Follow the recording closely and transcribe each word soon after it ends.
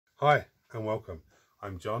Hi and welcome.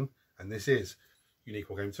 I'm John and this is Unique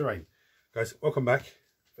Wargaming Terrain. Guys, welcome back.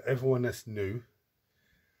 For everyone that's new,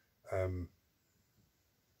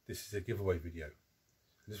 this is a giveaway video.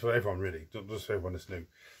 This is for everyone really, not just for everyone that's new.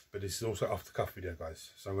 But this is also off the cuff video,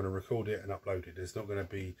 guys. So I'm going to record it and upload it. There's not going to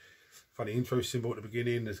be funny intro symbol at the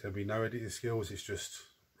beginning. There's going to be no editing skills. It's just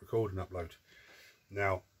record and upload.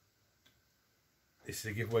 Now, this is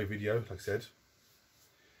a giveaway video, like I said.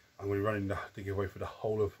 I'm going to be running the giveaway for the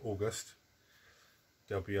whole of August.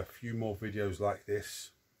 There'll be a few more videos like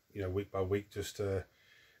this, you know, week by week, just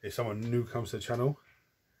if someone new comes to the channel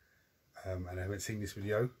and they haven't seen this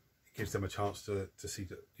video, it gives them a chance to see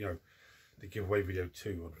the, you know, the giveaway video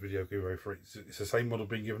 2 or the video giveaway 3. It's the same model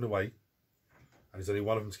being given away, and there's only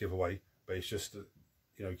one of them to give away, but it's just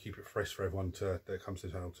you know, keep it fresh for everyone that comes to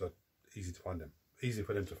the channel, to easy to find them, easy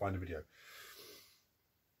for them to find the video.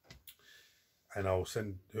 And I'll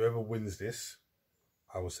send whoever wins this,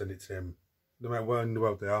 I will send it to them. No matter where in the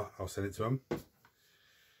world they are, I'll send it to them.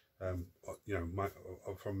 You know,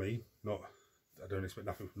 from me. Not, I don't expect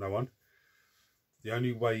nothing from no one. The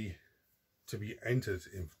only way to be entered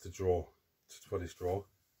in the draw, for this draw,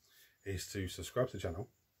 is to subscribe to the channel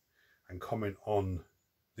and comment on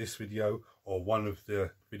this video or one of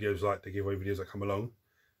the videos, like the giveaway videos that come along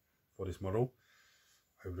for this model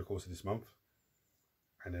over the course of this month.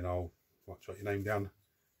 And then I'll jot your name down,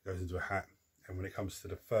 it goes into a hat, and when it comes to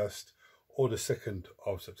the 1st or the 2nd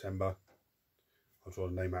of September, I'll draw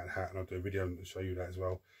the name out of the hat and I'll do a video and show you that as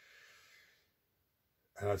well.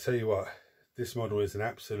 And I'll tell you what, this model is an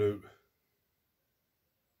absolute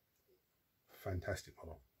fantastic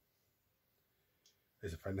model.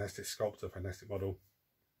 It's a fantastic sculptor, fantastic model.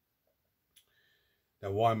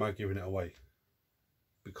 Now, why am I giving it away?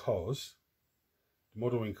 Because the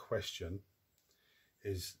model in question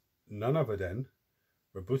is none other than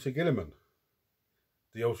Roberto Guilliman,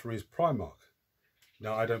 the Ultramarines Primarch.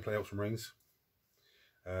 Now, I don't play Ultramarines.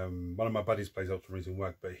 One of my buddies plays Ultramarines in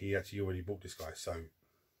work, but he actually already bought this guy. So,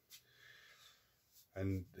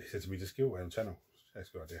 and he said to me, just give it away on the channel. That's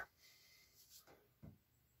a good idea.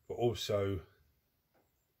 But also,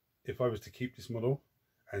 if I was to keep this model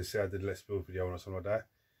and say I did a Let's Build video or something like that,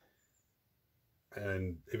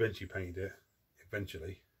 and eventually painted it,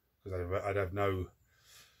 because I'd have no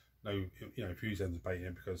you know, enthusiasm to paint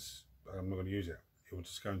it, because I'm not going to use it. It will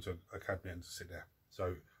just go into a cabinet and just sit there.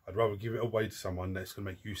 So I'd rather give it away to someone that's going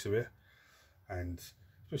to make use of it. And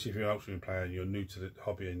especially if you're an Ultramarine player and you're new to the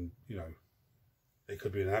hobby, and you know, it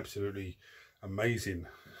could be an absolutely amazing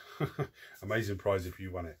amazing prize if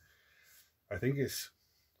you won it. I think it's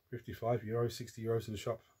 €55, 60 euros in the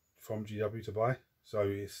shop from GW to buy, so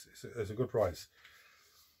it's a good prize.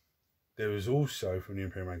 There is also, from the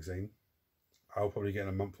Imperial magazine, I'll probably get in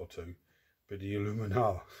a month or two, but the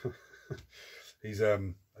Illuminar, he's I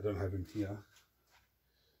don't have him here.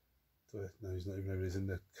 No, he's not even over. He's in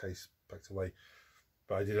the case packed away.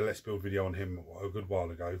 But I did a Let's Build video on him a good while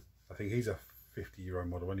ago. I think he's a €50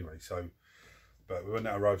 model anyway. So, but when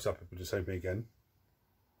that arrives up, we'll do the same thing again.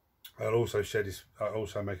 I'll also share this. I'll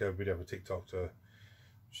also make a video for TikTok to,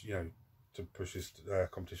 you know, to push this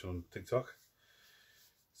competition on TikTok.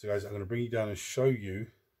 So, guys, I'm going to bring you down and show you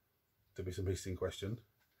the bits and pieces in question.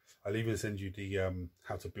 I'll even send you the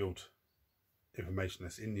how to build information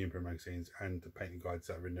that's in the Imperial magazines and the painting guides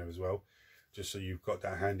that are in there as well, just so you've got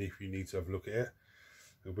that handy if you need to have a look at it.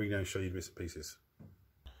 I'll bring you down and show you the bits and pieces.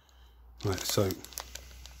 Right, so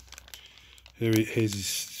here's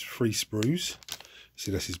his 3 sprues.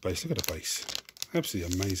 See, that's his base. Look at the base,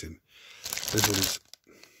 absolutely amazing. There's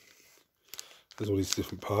all these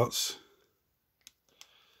different parts.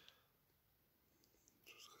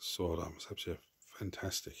 Sword arm, it's absolutely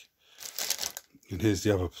fantastic. And here's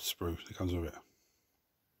the other sprue that comes with it.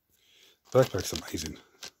 The backpack's amazing.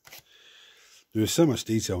 There is so much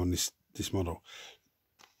detail on this model.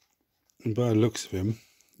 And by the looks of him,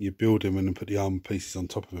 you build him and then put the armor pieces on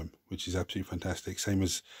top of him, which is absolutely fantastic. Same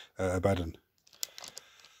as Abaddon.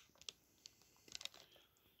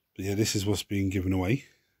 But yeah, this is what's being given away.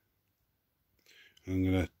 I'm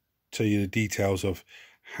going to tell you the details of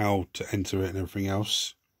how to enter it and everything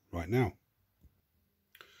else right now.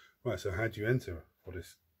 Right, so how do you enter for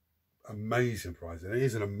this amazing prize? And it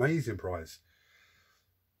is an amazing prize.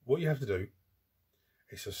 What you have to do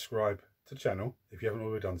is subscribe to the channel if you haven't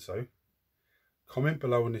already done so. Comment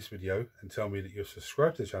below on this video and tell me that you're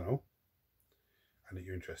subscribed to the channel and that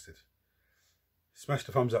you're interested. Smash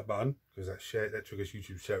the thumbs up button, because that triggers YouTube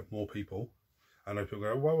to share it with more people. I know people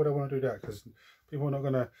go, why would I want to do that? Because people are not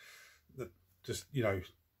going to just, you know,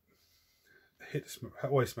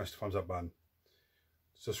 always smash the thumbs up button.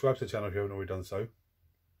 Subscribe to the channel if you haven't already done so.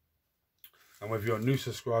 And whether you're a new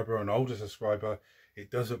subscriber or an older subscriber,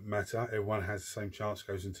 it doesn't matter. Everyone has the same chance,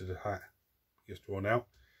 goes into the hat, gets drawn out.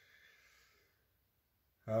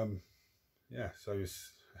 Yeah, so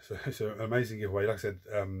it's an amazing giveaway. Like I said,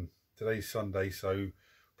 today's Sunday, so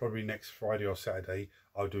probably next Friday or Saturday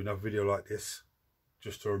I'll do another video like this,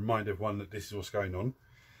 just to remind everyone that this is what's going on.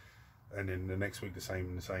 And then the next week the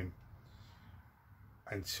same,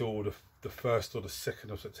 until the 1st or the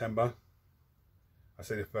 2nd of September. I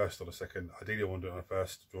say the 1st or the 2nd. Ideally I want to do it on the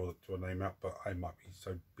 1st, draw a name out, but I might be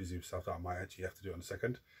so busy with stuff that I might actually have to do it on the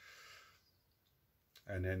 2nd.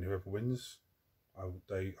 And then whoever wins, I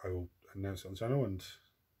will announce it on the channel, and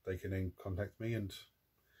they can then contact me and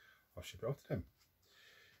I'll ship it off to them.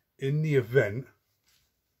 In the event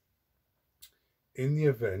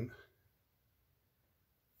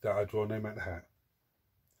that I draw a name out of the hat,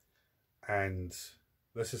 and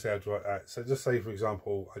let's just say I draw it out, so just say for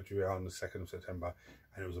example I drew it out on the 2nd of September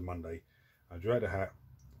and it was a Monday, I drew out the hat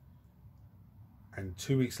and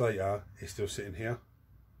 2 weeks later it's still sitting here,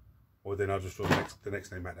 or then I'll just draw the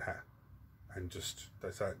next name out of the hat, and just,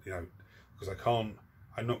 that's that, you know, because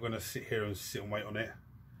I'm not going to sit here and sit and wait on it,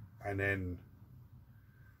 and then,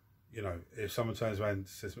 you know, if someone turns around and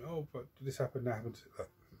says, oh, but this happened, that happened,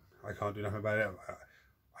 I can't do nothing about it,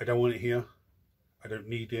 I don't want it here, I don't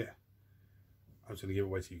need it, I'm just going to give it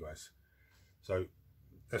away to you guys. So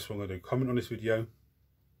that's what I'm going to do. Comment on this video,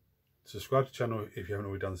 subscribe to the channel if you haven't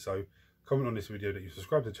already done so, comment on this video that you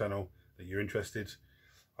subscribe to the channel, that you're interested.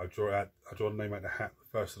 I'll draw the name out of the hat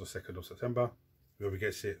the 1st or the 2nd of September. Whoever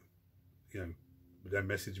gets it, you know, then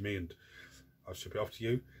message me and I'll ship it off to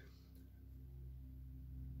you.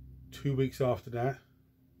 2 weeks after that,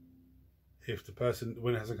 if the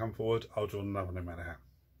winner hasn't come forward, I'll draw another name out of the hat.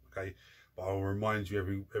 Okay, but I'll remind you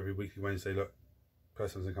every weekly Wednesday, look,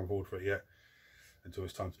 person hasn't come forward for it yet, until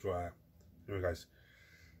it's time to draw it out. Anyway guys,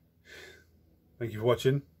 thank you for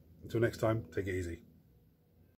watching. Until next time, take it easy.